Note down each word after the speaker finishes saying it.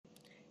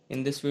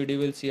In this video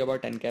we'll see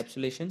about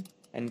encapsulation.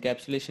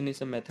 Encapsulation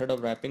is a method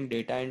of wrapping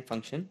data and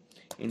function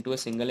into a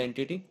single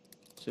entity.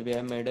 So we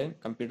have made a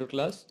computer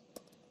class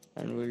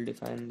and we'll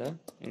define the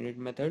init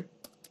method.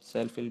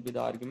 Self will be the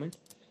argument.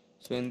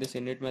 So in this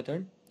init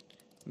method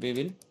we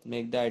will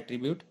make the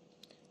attribute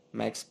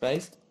max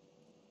price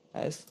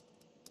as,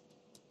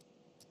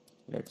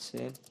 let's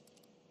say,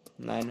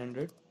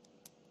 900.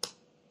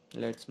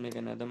 Let's make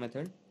another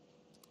method,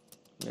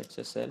 let's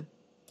say sell.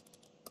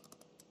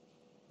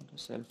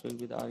 Self will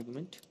be the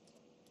argument.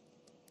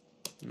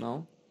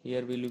 Now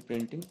here we'll be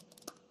printing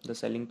the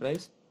selling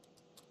price.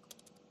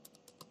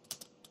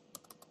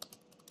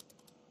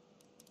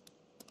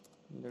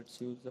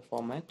 Let's use the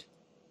format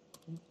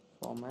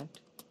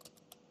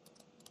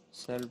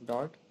self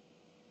dot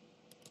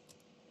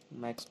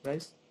max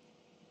price.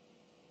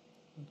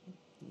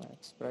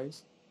 Max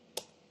price.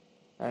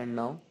 And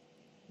now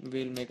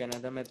we'll make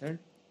another method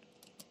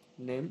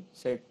name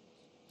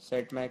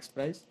set max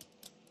price.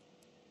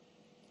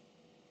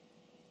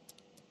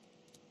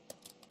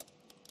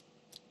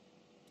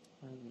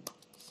 And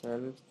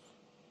self,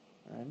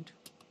 and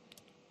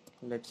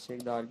let's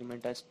take the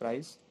argument as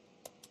price.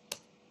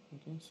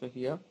 Okay, so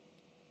here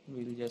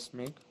we'll just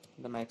make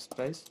the max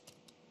price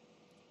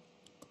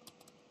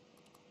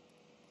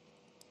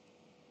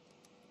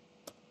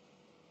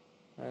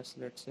as,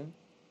 let's say,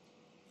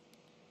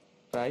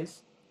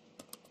 price.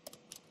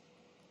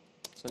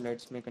 So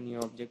let's make a new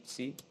object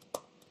C.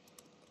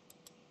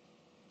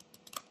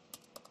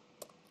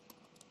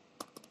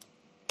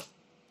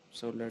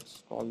 So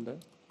let's call the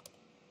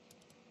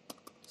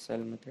sell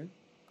method.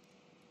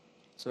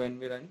 So when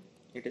we run,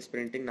 it is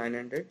printing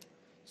 900.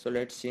 So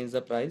let's change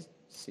the price,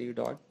 C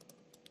dot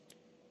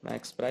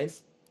max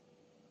price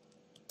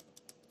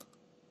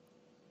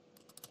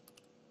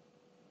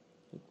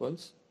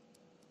equals,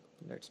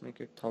 let's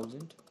make it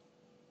 1000.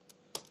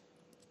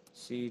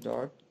 C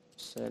dot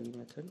sell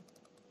method.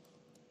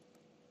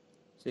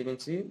 So you can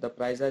see the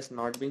price has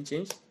not been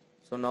changed.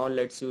 So now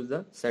let's use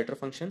the setter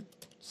function,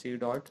 C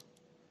dot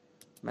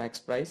max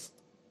price,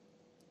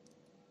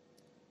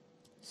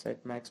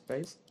 set max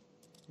price,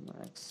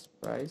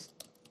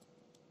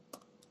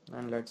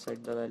 and let's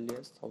set the value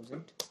as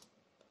 1000.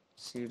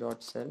 C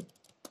dot sell.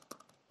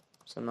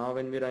 So now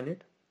when we run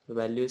it, the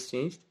value is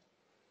changed.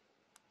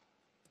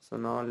 So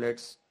now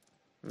let's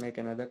make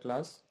another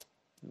class.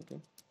 Okay,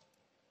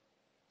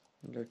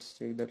 let's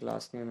take the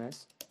class name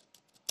as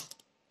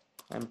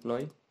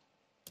employee.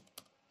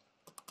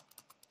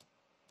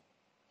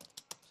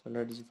 So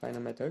let's define a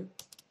method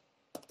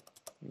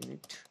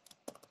init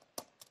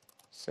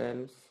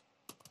self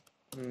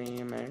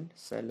name and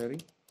salary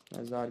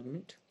as the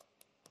argument.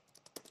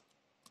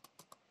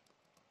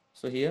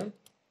 So here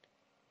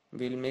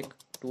we'll make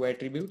two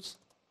attributes.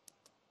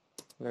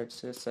 Let's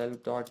say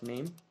self dot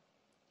name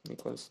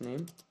equals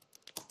name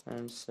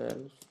and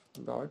self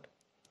dot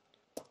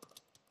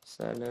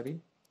salary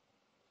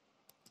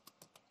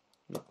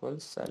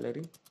equals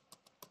salary.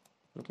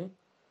 Okay,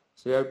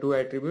 so we have two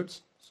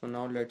attributes. So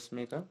now let's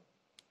make a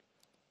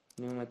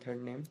new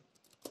method name.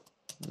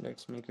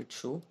 Let's make it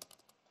show.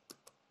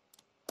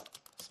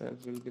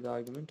 Self will be the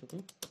argument.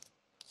 Okay,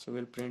 so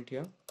we'll print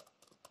here,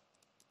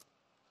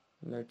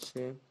 let's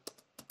say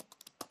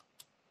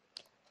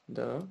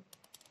the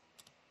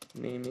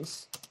name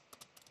is,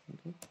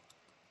 okay,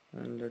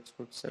 and let's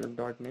put self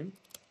dot name,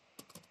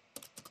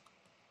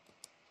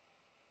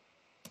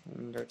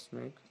 and let's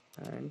make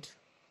and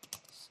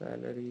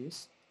salary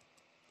is,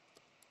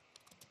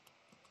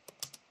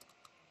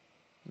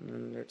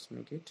 and let's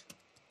make it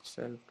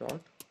self dot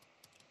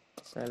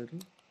salary.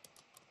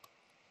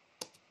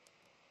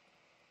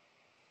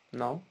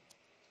 Now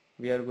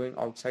we are going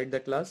outside the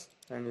class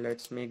and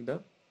let's make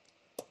the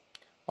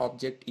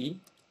object E.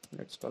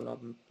 Let's call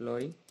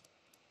employee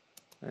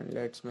and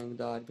let's make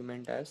the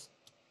argument as,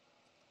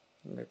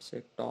 let's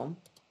say, Tom,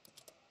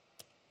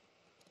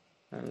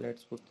 and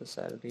let's put the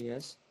salary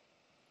as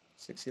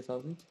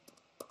 60,000.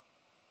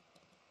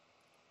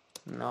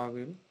 Now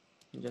we'll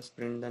just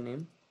print the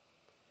name,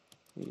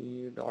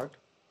 E dot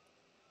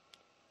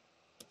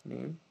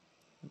name.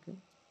 Okay,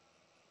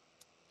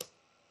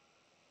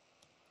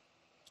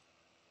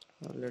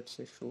 now let's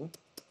say show.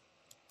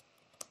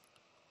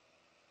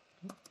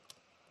 Okay.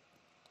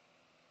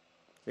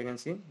 So you can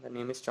see the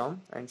name is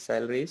Tom and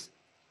salary is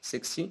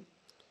 60.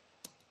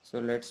 So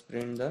let's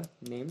print the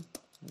name.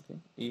 Okay,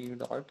 E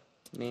dot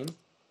name.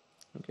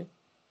 Okay,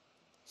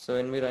 so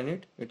when we run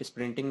it, it is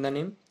printing the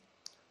name.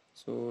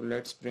 So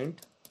let's print,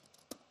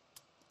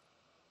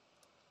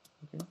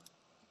 okay,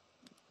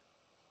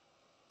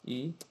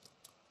 E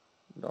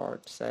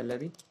dot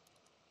salary.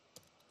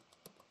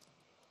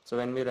 So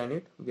when we run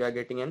it, we are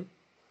getting an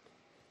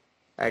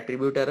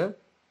attribute error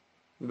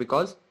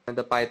because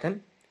the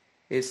Python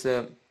is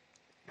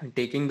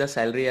taking the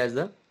salary as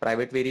the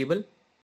private variable